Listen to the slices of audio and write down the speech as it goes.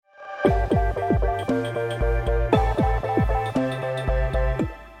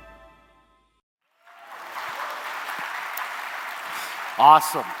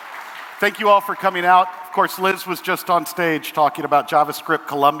Awesome. Thank you all for coming out. Of course, Liz was just on stage talking about JavaScript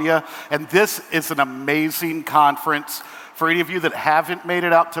Columbia, and this is an amazing conference. For any of you that haven't made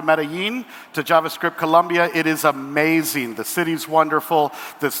it out to Medellin, to JavaScript Columbia, it is amazing. The city's wonderful.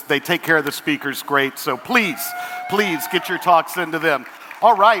 They take care of the speakers great. So please get your talks into them.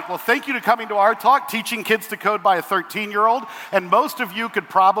 All right, well, thank you for coming to our talk, Teaching Kids to Code by a 13-year-old. And most of you could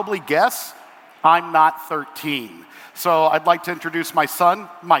probably guess I'm not 13. So I'd like to introduce my son,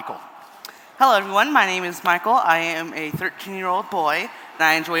 Michael. Hello, everyone. My name is Michael. I am a 13-year-old boy, and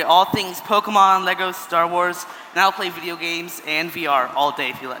I enjoy all things Pokemon, Legos, Star Wars, and I'll play video games and VR all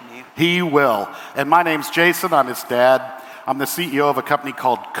day if you let me. He will. And my name's Jason. I'm his dad. I'm the CEO of a company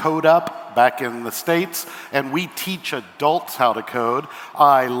called CodeUp back in the States, and we teach adults how to code.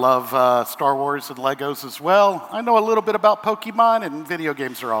 I love Star Wars and Legos as well. I know a little bit about Pokemon, and video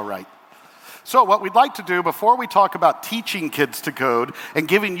games are all right. So what we'd like to do before we talk about teaching kids to code and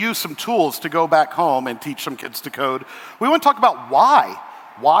giving you some tools to go back home and teach some kids to code, we want to talk about why.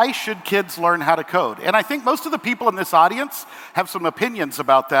 Why should kids learn how to code? And I think most of the people in this audience have some opinions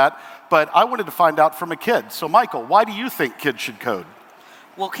about that, but I wanted to find out from a kid. So Michael, why do you think kids should code?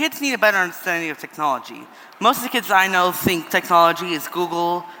 Well, kids need a better understanding of technology. Most of the kids I know think technology is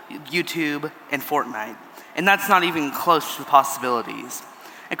Google, YouTube, and Fortnite. And that's not even close to the possibilities.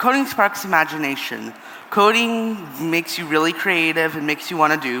 And coding sparks imagination. Coding makes you really creative and makes you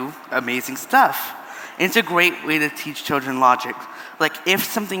want to do amazing stuff. And it's a great way to teach children logic. Like, if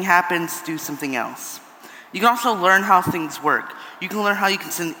something happens, do something else. You can also learn how things work. You can learn how you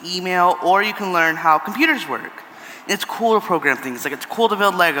can send email, or you can learn how computers work. And it's cool to program things. Like, it's cool to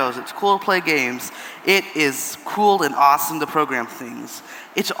build Legos. It's cool to play games. It is cool and awesome to program things.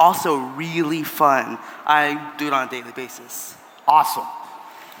 It's also really fun. I do it on a daily basis. Awesome.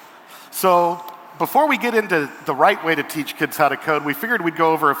 So before we get into the right way to teach kids how to code, we figured we'd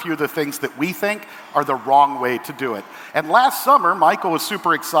go over a few of the things that we think are the wrong way to do it. And last summer, Michael was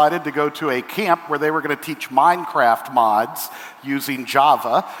super excited to go to a camp where they were going to teach Minecraft mods using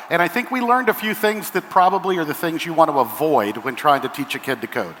Java. And I think we learned a few things that probably are the things you want to avoid when trying to teach a kid to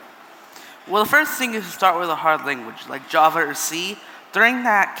code. Well, the first thing is to start with a hard language, like Java or C. During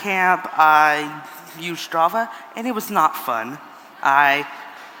that camp, I used Java, and it was not fun. I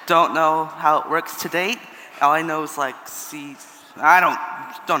don't know how it works to date. All I know is like C.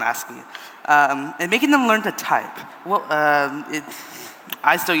 Don't ask me. And making them learn to type. Well,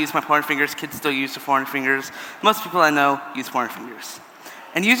 I still use my pointer fingers. Kids still use their pointer fingers. Most people I know use pointer fingers.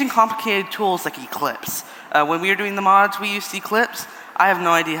 And using complicated tools like Eclipse. When we were doing the mods, we used Eclipse. I have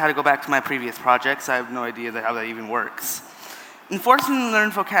no idea how to go back to my previous projects. I have no idea how that even works. And forcing them to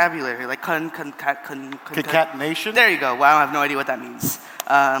learn vocabulary, like concatenation? There you go. Well, I have no idea what that means.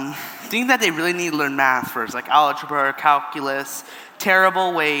 Think that they really need to learn math first, like algebra or calculus.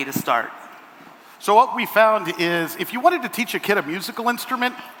 Terrible way to start. So what we found is if you wanted to teach a kid a musical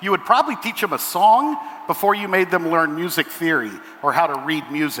instrument, you would probably teach them a song before you made them learn music theory or how to read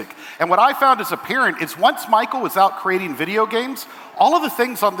music. And what I found as a parent is once Michael was out creating video games, all of the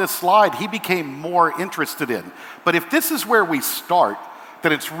things on this slide he became more interested in. But if this is where we start,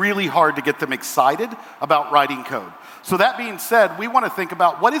 then it's really hard to get them excited about writing code. So that being said, we want to think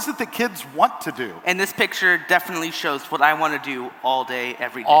about what is it that kids want to do? And this picture definitely shows what I want to do all day,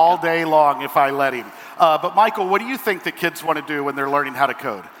 every day. All day long, if I let him. But Michael, what do you think that kids want to do when they're learning how to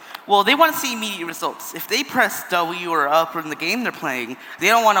code? Well, they want to see immediate results. If they press W or up in the game they're playing, they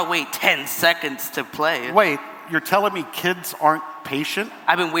don't want to wait 10 seconds to play. Wait, you're telling me kids aren't patient?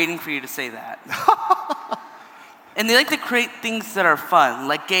 I've been waiting for you to say that. And they like to create things that are fun,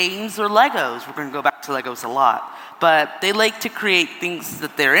 like games or Legos. We're going to go back to Legos a lot. But they like to create things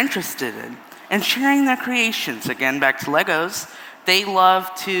that they're interested in. And sharing their creations, again, back to Legos, they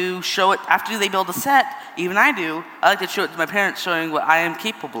love to show it after they build a set. Even I do. I like to show it to my parents, showing what I am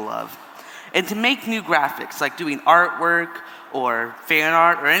capable of. And to make new graphics, like doing artwork or fan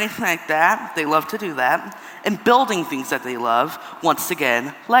art or anything like that, they love to do that. And building things that they love, once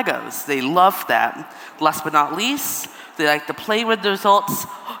again, Legos. They love that. Last but not least, they like to play with the results.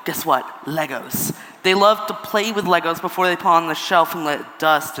 Guess what? Legos. They love to play with Legos before they put on the shelf and let it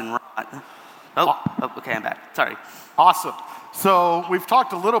dust and rot. Oh, okay, I'm back. Sorry. Awesome. So we've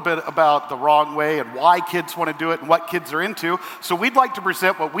talked a little bit about the wrong way and why kids want to do it and what kids are into. So we'd like to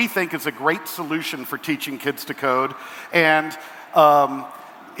present what we think is a great solution for teaching kids to code. And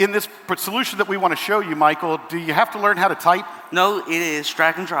in this solution that we want to show you, Michael, do you have to learn how to type? No, it is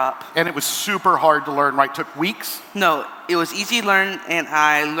drag and drop. And it was super hard to learn, right? Took weeks? No, it was easy to learn, and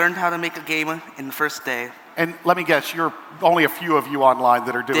I learned how to make a game in the first day. And let me guess, you're only a few of you online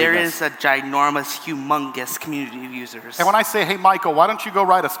that are doing There this. is a ginormous, humongous community of users. And when I say, hey, Michael, why don't you go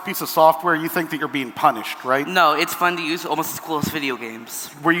write a piece of software, you think that you're being punished, right? No, it's fun to use, almost as cool as video games.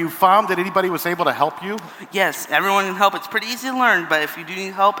 Were you found that anybody was able to help you? Yes, everyone can help. It's pretty easy to learn, but if you do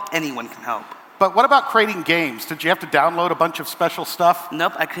need help, anyone can help. But what about creating games? Did you have to download a bunch of special stuff?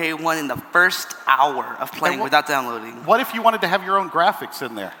 Nope, I created one in the first hour of playing without downloading. What if you wanted to have your own graphics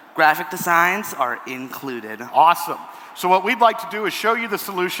in there? Graphic designs are included. Awesome. So what we'd like to do is show you the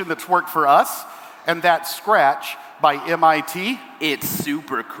solution that's worked for us, and that's Scratch by MIT. It's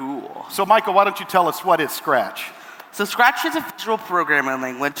super cool. So Michael, why don't you tell us what is Scratch? So Scratch is a visual programming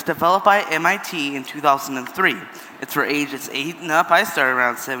language developed by MIT in 2003. It's for ages 8 and up. I started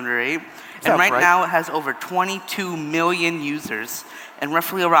around 7 or 8. And right now it has over 22 million users, and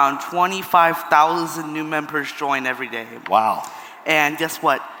roughly around 25,000 new members join every day. Wow. And guess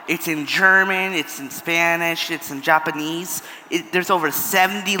what? It's in German, it's in Spanish, it's in Japanese. There's over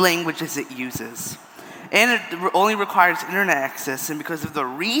 70 languages it uses. And it only requires internet access, and because of the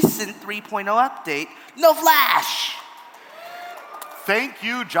recent 3.0 update, no Flash! Thank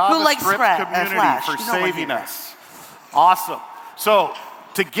you, JavaScript community, for saving us. Awesome. So,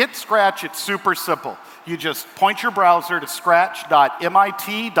 to get Scratch, it's super simple. You just point your browser to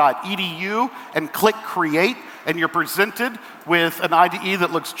scratch.mit.edu and click Create, and you're presented with an IDE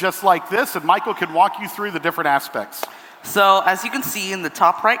that looks just like this, and Michael can walk you through the different aspects. So, as you can see in the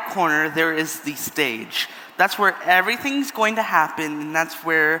top right corner, there is the stage. That's where everything's going to happen, and that's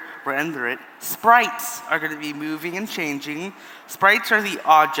where we're under it. Sprites are going to be moving and changing. Sprites are the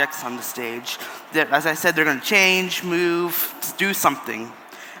objects on the stage. As I said, they're going to change, move, do something.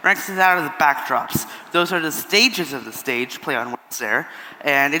 Next to that are the backdrops. Those are the stages of the stage, play on what's there.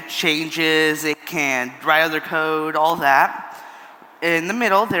 And it changes, it can write other code, all that. In the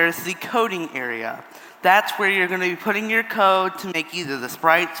middle, there's the coding area. That's where you're going to be putting your code to make either the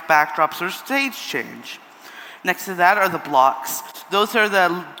sprites, backdrops, or stage change. Next to that are the blocks. Those are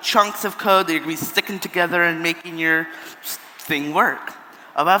the chunks of code that you're going to be sticking together and making your thing work.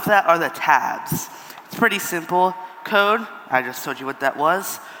 Above that are the tabs. It's pretty simple. Code, I just told you what that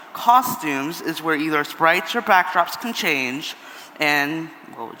was. Costumes is where either sprites or backdrops can change, and,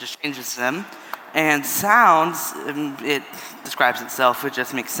 well, it just changes them. And sounds, it describes itself. It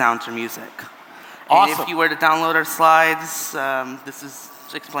just makes sounds or music. Awesome. And if you were to download our slides, this is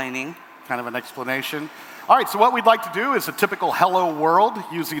explaining. Kind of an explanation. All right, so what we'd like to do is a typical hello world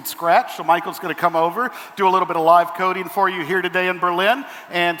using Scratch. So Michael's going to come over, do a little bit of live coding for you here today in Berlin.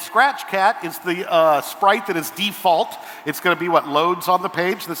 And Scratch Cat is the sprite that is default. It's going to be what loads on the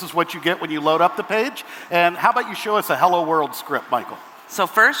page. This is what you get when you load up the page. And how about you show us a hello world script, Michael? So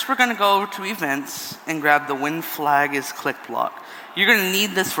first, we're going to go to events and grab the when flag is clicked block. You're going to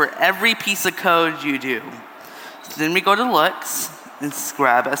need this for every piece of code you do. So then we go to looks and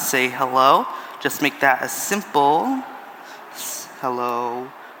grab a say hello. Just make that a simple hello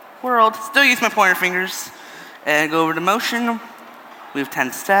world. Still use my pointer fingers. And go over to motion. We have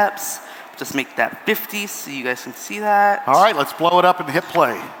 10 steps. Just make that 50 so you guys can see that. All right, let's blow it up and hit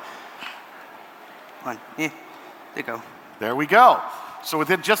play. One. Yeah, there you go. There we go. So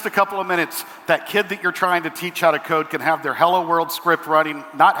within just a couple of minutes, that kid that you're trying to teach how to code can have their Hello World script running,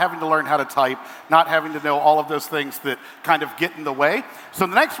 not having to learn how to type, not having to know all of those things that kind of get in the way. So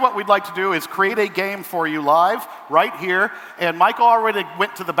the next what we'd like to do is create a game for you live right here. And Michael already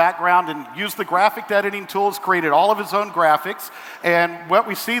went to the background and used the graphic editing tools, created all of his own graphics. And what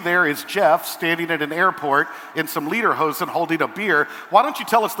we see there is Jeff standing at an airport in some lederhosen holding a beer. Why don't you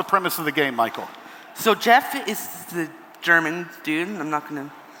tell us the premise of the game, Michael? So Jeff is the German dude. I'm not going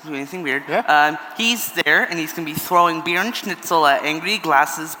to do anything weird. Yeah. He's there, and he's going to be throwing beer and schnitzel at angry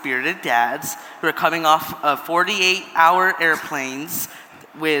glasses bearded dads who are coming off of 48-hour airplanes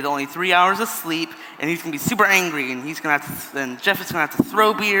with only 3 hours of sleep, and he's going to be super angry, and Jeff is going to have to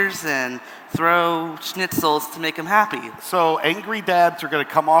throw beers and throw schnitzels to make him happy. So angry dads are going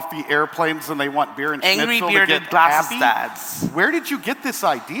to come off the airplanes and they want beer and Angry schnitzel bearded to get glasses happy? dads Where did you get this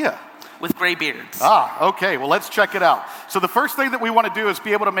idea? with gray beards. Ah, okay, well, let's check it out. So the first thing that we want to do is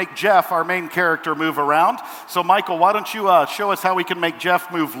be able to make Jeff, our main character, move around. So Michael, why don't you show us how we can make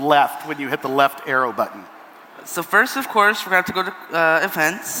Jeff move left when you hit the left arrow button? So first, of course, we're going to have to go to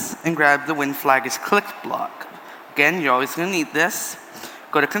events and grab the when flag is clicked block. Again, you're always going to need this.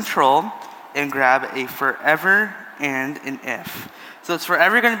 Go to control and grab a forever and an if. So it's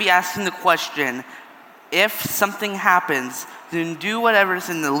forever going to be asking the question, if something happens, then do whatever's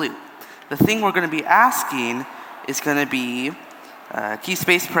in the loop. The thing we're going to be asking is going to be key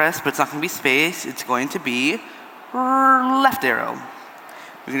space press, but it's not going to be space. It's going to be left arrow.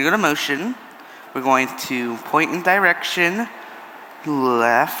 We're going to go to motion. We're going to point in direction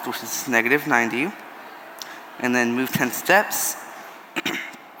left, which is -90, and then move 10 steps.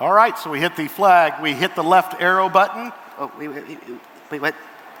 All right, so we hit the flag. We hit the left arrow button. Oh, wait, what?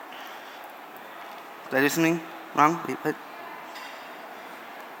 Did I do something wrong? Wait, what?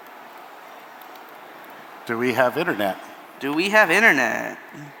 Do we have internet? Do we have internet?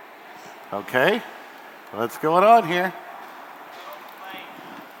 Okay, what's going on here?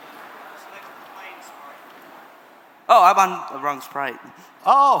 Oh, I'm on the wrong sprite.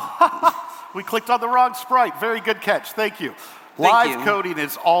 Oh, we clicked on the wrong sprite. Very good catch. Thank you. Live coding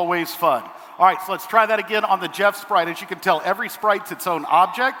is always fun. All right, so let's try that again on the Jeff sprite. As you can tell, every sprite's its own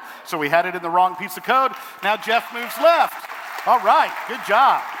object, so we had it in the wrong piece of code. Now Jeff moves left. All right, good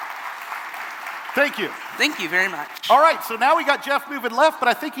job. Thank you. Thank you very much. All right, so now we got Jeff moving left, but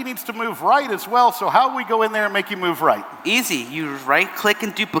I think he needs to move right as well. So how do we go in there and make him move right? Easy. You right-click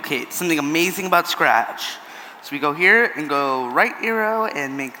and duplicate. Something amazing about Scratch. So we go here and go right arrow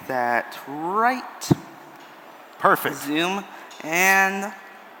and make that right. Perfect. Zoom and...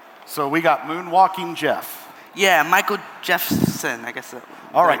 So we got moonwalking Jeff. Yeah, Michael Jeffson, I guess.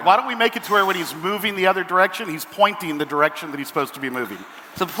 All right, why don't we make it to where when he's moving the other direction, he's pointing the direction that he's supposed to be moving.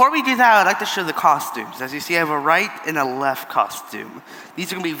 So before we do that, I'd like to show the costumes. As you see, I have a right and a left costume.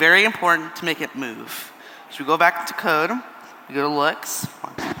 These are going to be very important to make it move. So we go back to code. We go to looks.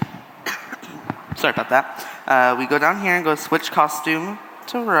 Sorry about that. We go down here and go switch costume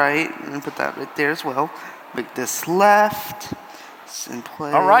to right, and put that right there as well. Make this left. And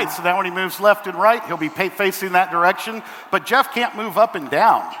play. All right, so now when he moves left and right, he'll be facing that direction. But Jeff can't move up and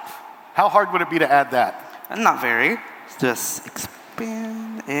down. How hard would it be to add that? Not very. Just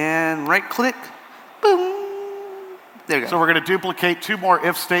expand and right click. Boom. There you go. So we're going to duplicate 2 more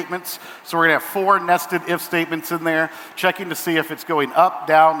if statements. So we're going to have 4 nested if statements in there, checking to see if it's going up,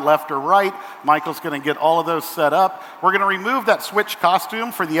 down, left, or right. Michael's going to get all of those set up. We're going to remove that switch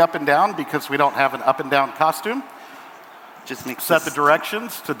costume for the up and down because we don't have an up and down costume. Just make Set the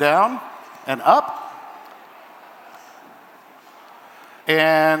directions to down and up.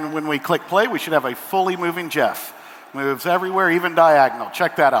 And when we click play, we should have a fully moving Jeff. Moves everywhere, even diagonal.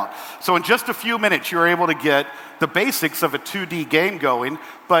 Check that out. So in just a few minutes, you're able to get the basics of a 2D game going.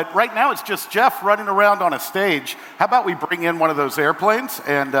 But right now, it's just Jeff running around on a stage. How about we bring in one of those airplanes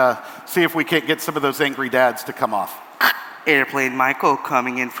and see if we can't get some of those angry dads to come off. Airplane Michael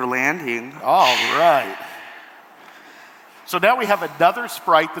coming in for landing. All right. So now we have another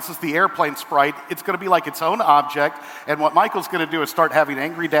sprite. This is the airplane sprite. It's going to be like its own object. And what Michael's going to do is start having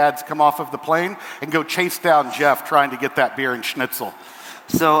angry dads come off of the plane and go chase down Jeff trying to get that beer and schnitzel.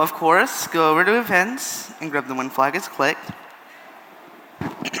 So, of course, go over to events and grab the when flag is clicked.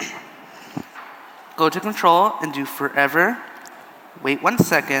 Go to control and do forever. Wait 1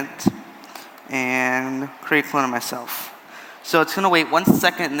 second and create clone of myself. So it's going to wait 1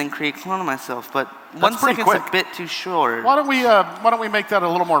 second and then create clone of myself, but That's 1 second's quick. a bit too short. Why don't we make that a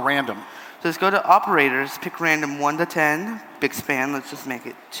little more random? So let's go to operators, pick random 1 to 10, big span. Let's just make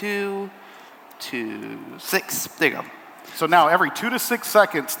it 2 to 6. There you go. So now every 2 to 6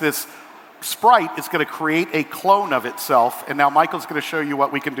 seconds, this sprite is going to create a clone of itself, and now Michael's going to show you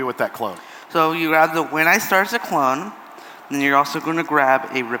what we can do with that clone. So you grab the when I start a clone, then you're also going to grab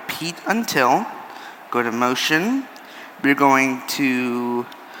a repeat until, go to motion. We're going to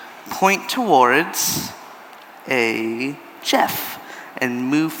point towards a Jeff and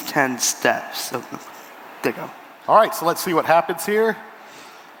move 10 steps. So, there you go. All right, so let's see what happens here.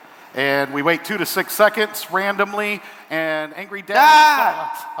 And we wait 2 to 6 seconds randomly, and angry dad.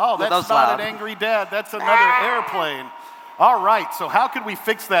 Oh, that's not loud. an angry dad. That's another airplane. All right, so how can we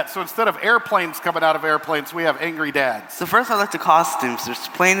fix that? So instead of airplanes coming out of airplanes, we have angry dads. So first I like the costumes. There's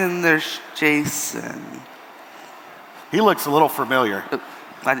plane and there's Jason. He looks a little familiar.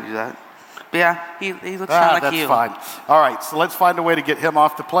 I didn't do that. But yeah, he looks kind of like you. That's fine. All right, so let's find a way to get him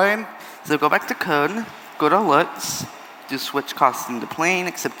off the plane. So go back to code, go to looks, do switch costume to plane,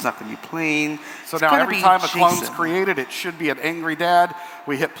 except it's not going to be plane. So It's now gonna every be time a clone's Jason. created, it should be an angry dad.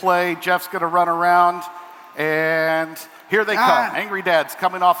 We hit play, Jeff's gonna run around, and here they come. Angry dads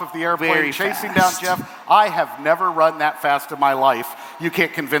coming off of the airplane, Very chasing fast. down Jeff. I have never run that fast in my life. You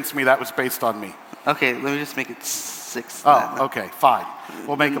can't convince me that was based on me. Okay, let me just make it 6. Oh, then. okay, fine.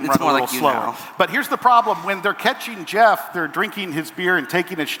 We'll make them It's run a more little like you slower. now. But here's the problem. When they're catching Jeff, they're drinking his beer and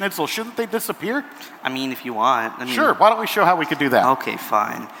taking his schnitzel. Shouldn't they disappear? I mean, if you want. Sure, why don't we show how we could do that? Okay,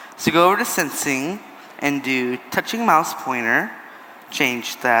 fine. So go over to sensing and do touching mouse pointer.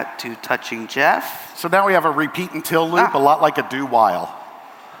 Change that to touching Jeff. So now we have a repeat until loop, a lot like a do while.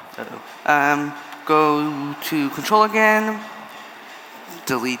 Go to control again.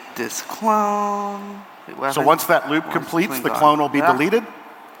 Delete this clone. Wait, so once that loop completes, the clone will be deleted?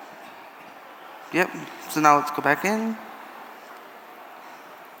 Yep. So now let's go back in.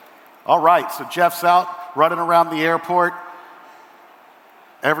 All right, so Jeff's out, running around the airport.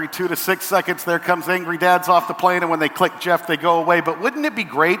 Every 2 to 6 seconds, there comes Angry Dads off the plane, and when they click Jeff, they go away. But wouldn't it be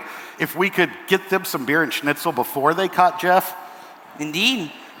great if we could get them some beer and schnitzel before they caught Jeff?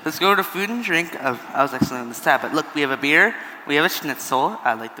 Indeed. Let's go to food and drink. I was actually on this tab, but look, we have a beer, we have a schnitzel.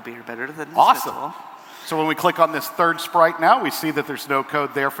 I like the beer better than the schnitzel. So when we click on this third sprite now, we see that there's no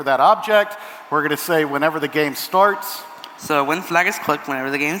code there for that object. We're going to say whenever the game starts. So when flag is clicked,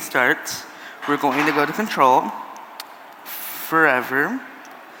 whenever the game starts, we're going to go to control, forever,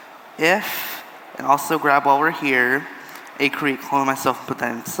 if, and also grab while we're here, a create clone myself and put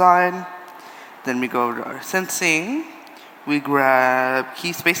that inside. Then we go to our sensing. We grab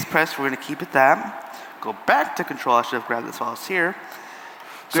key space press, we're going to keep it that. Go back to control, I should have grabbed this while I was here.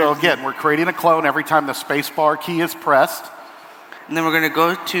 So again, we're creating a clone every time the spacebar key is pressed. And then we're going to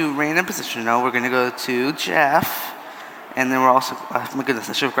go to random position. No, we're going to go to Jeff. And then we're also, oh my goodness,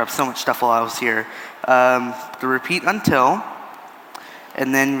 I should have grabbed so much stuff while I was here. The repeat until.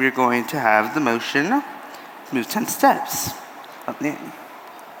 And then we're going to have the motion move 10 steps. Up there.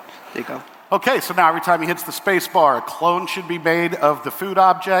 There you go. Okay, so now every time he hits the space bar, a clone should be made of the food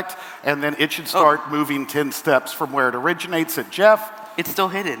object, and then it should start moving 10 steps from where it originates at Jeff. It's still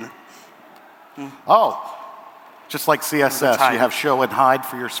hidden. Oh, just like CSS, you have show and hide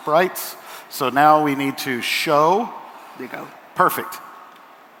for your sprites. So now we need to show. There you go. Perfect.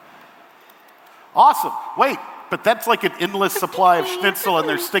 Awesome. Wait, but that's like an endless supply of schnitzel, and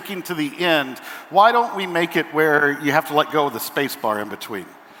they're sticking to the end. Why don't we make it where you have to let go of the space bar in between?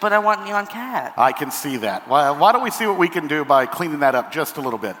 But I want Neon Cat. I can see that. Why don't we see what we can do by cleaning that up just a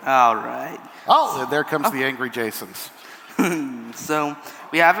little bit? All right. Oh, there comes the Angry Jasons. So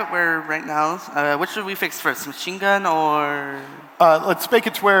we have it where right now, which should we fix first, machine gun or? Let's make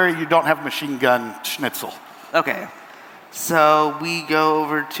it to where you don't have machine gun schnitzel. Okay. So we go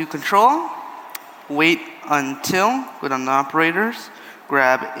over to control, wait until, go down to operators,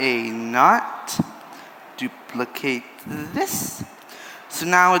 grab a not, duplicate this. So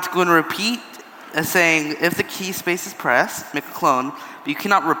now it's going to repeat, saying if the key space is pressed, make a clone, but you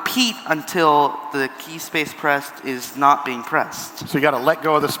cannot repeat until the key space pressed is not being pressed. So you got to let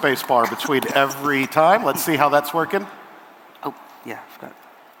go of the space bar between every time. Let's see how that's working. Oh, yeah, I forgot.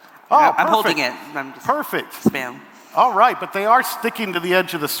 Oh, I'm holding it. I'm just perfect. Spam. All right, but they are sticking to the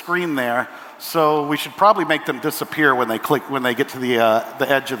edge of the screen there, so we should probably make them disappear when they get to the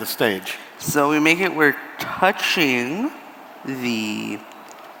edge of the stage. So we make it we're touching the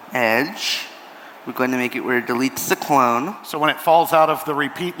edge. We're going to make it where it deletes the clone. So when it falls out of the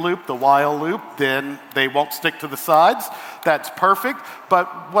repeat loop, the while loop, then they won't stick to the sides. That's perfect.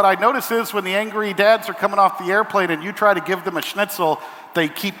 But what I notice is when the Angry Dads are coming off the airplane and you try to give them a schnitzel, they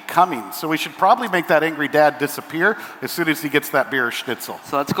keep coming. So we should probably make that Angry Dad disappear as soon as he gets that beer or schnitzel.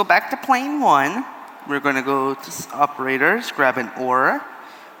 So let's go back to plane one. We're going to go to operators, grab an OR,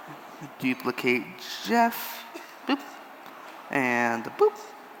 duplicate Jeff, boop, and boop.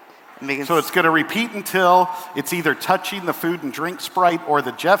 So it's going to repeat until it's either touching the food and drink sprite or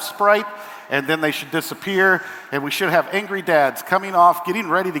the Jeff sprite, and then they should disappear, and we should have Angry Dads coming off, getting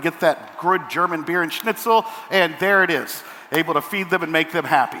ready to get that good German beer and schnitzel, and there it is, able to feed them and make them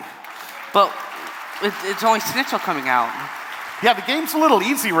happy. But it's only schnitzel coming out. Yeah, the game's a little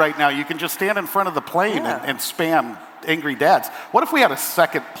easy right now. You can just stand in front of the plane and spam Angry Dads. What if we had a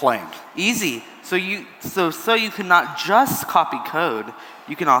second plane? Easy. So you can not just copy code,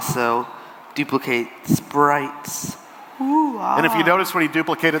 you can also duplicate sprites. Ooh, And if you notice when he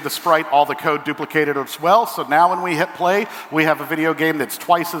duplicated the sprite, all the code duplicated as well. So now when we hit play, we have a video game that's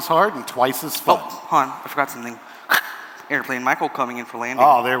twice as hard and twice as fun. Oh, hold on, I forgot something. Airplane Michael coming in for landing.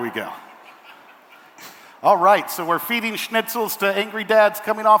 Oh, there we go. All right, so we're feeding schnitzels to Angry Dads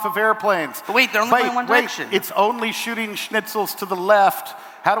coming off of airplanes. But wait, they're only going one direction. It's only shooting schnitzels to the left.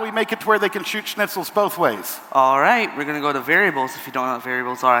 How do we make it to where they can shoot schnitzels both ways? All right, we're going to go to variables. If you don't know what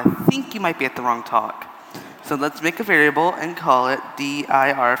variables are, I think you might be at the wrong talk. So let's make a variable and call it dir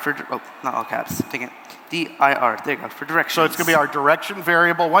for, oh, not all caps, dang it. dir, there you go, for directions. So it's going to be our direction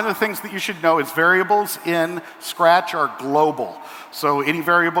variable. One of the things that you should know is variables in Scratch are global. So any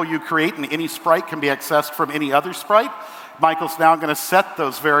variable you create in any sprite can be accessed from any other sprite. Michael's now going to set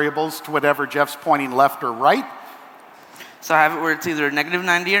those variables to whatever Jeff's pointing left or right. So I have it where it's either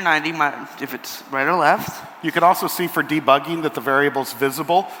 -90 or 90, if it's right or left. You can also see for debugging that the variable's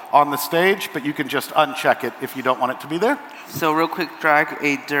visible on the stage, but you can just uncheck it if you don't want it to be there. So real quick, drag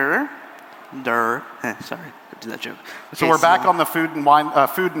a dir. Sorry, I did that joke. Okay, So we're back on the food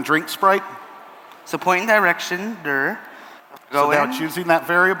and drink sprite. So point and direction, dir. Go So in. now choosing that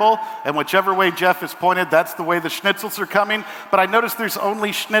variable, and whichever way Jeff is pointed, that's the way the schnitzels are coming. But I noticed there's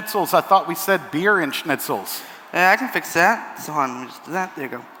only schnitzels. I thought we said beer in schnitzels. I can fix that. So hold on, let me just do that. There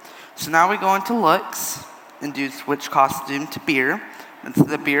you go. So now we go into looks and do switch costume to beer.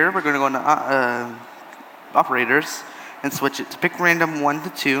 Instead of beer, we're going to go into operators and switch it to pick random 1 to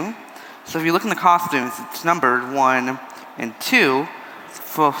 2. So if you look in the costumes, it's numbered 1 and 2.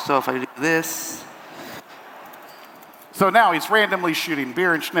 So if I do this, So now he's randomly shooting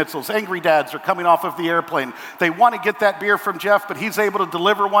beer and schnitzels. Angry dads are coming off of the airplane. They want to get that beer from Jeff, but he's able to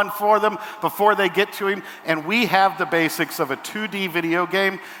deliver one for them before they get to him. And we have the basics of a 2D video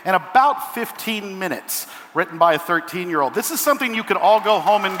game in about 15 minutes, written by a 13-year-old. This is something you can all go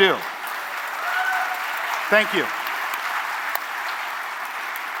home and do. Thank you.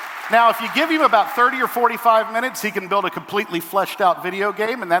 Now, if you give him about 30 or 45 minutes, he can build a completely fleshed out video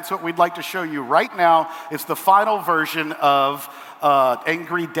game, and that's what we'd like to show you right now. It's the final version of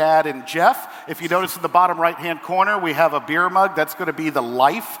Angry Dad and Jeff. If you notice in the bottom right-hand corner, we have a beer mug. That's going to be the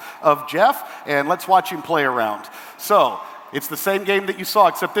life of Jeff, and let's watch him play around. So, it's the same game that you saw,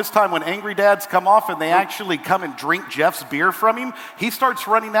 except this time when Angry Dads come off and they actually come and drink Jeff's beer from him, he starts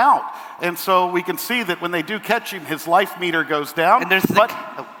running out. And so we can see that when they do catch him, his life meter goes down. and there's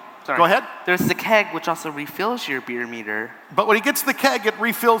the... Sorry. Go ahead. There's the keg, which also refills your beer meter. But when he gets the keg, it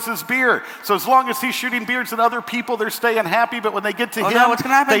refills his beer. So as long as he's shooting beers at other people, they're staying happy. But when they get to him, no, what's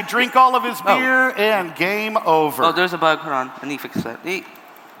gonna happen? they drink all of his beer and game over. Oh, there's a bug. Hold on. I need to fix that.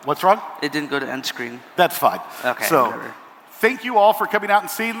 What's wrong? It didn't go to end screen. That's fine. Okay, So whatever. thank you all for coming out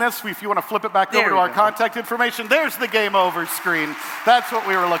and seeing this. If you want to flip it back There over to we our go. contact information, there's the game over screen. That's what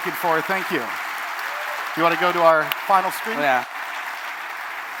we were looking for. Thank you. You want to go to our final screen? Oh, yeah.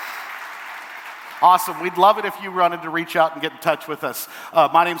 Awesome. We'd love it if you wanted to reach out and get in touch with us.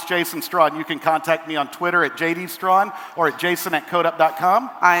 My name's Jason Strawn. You can contact me on Twitter at jdstrawn or at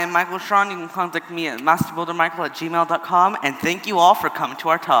jason@codeup.com. I am Michael Strawn. You can contact me at masterbuildermichael@gmail.com. And thank you all for coming to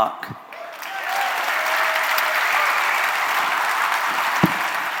our talk.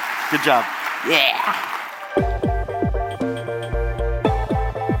 Good job. Yeah.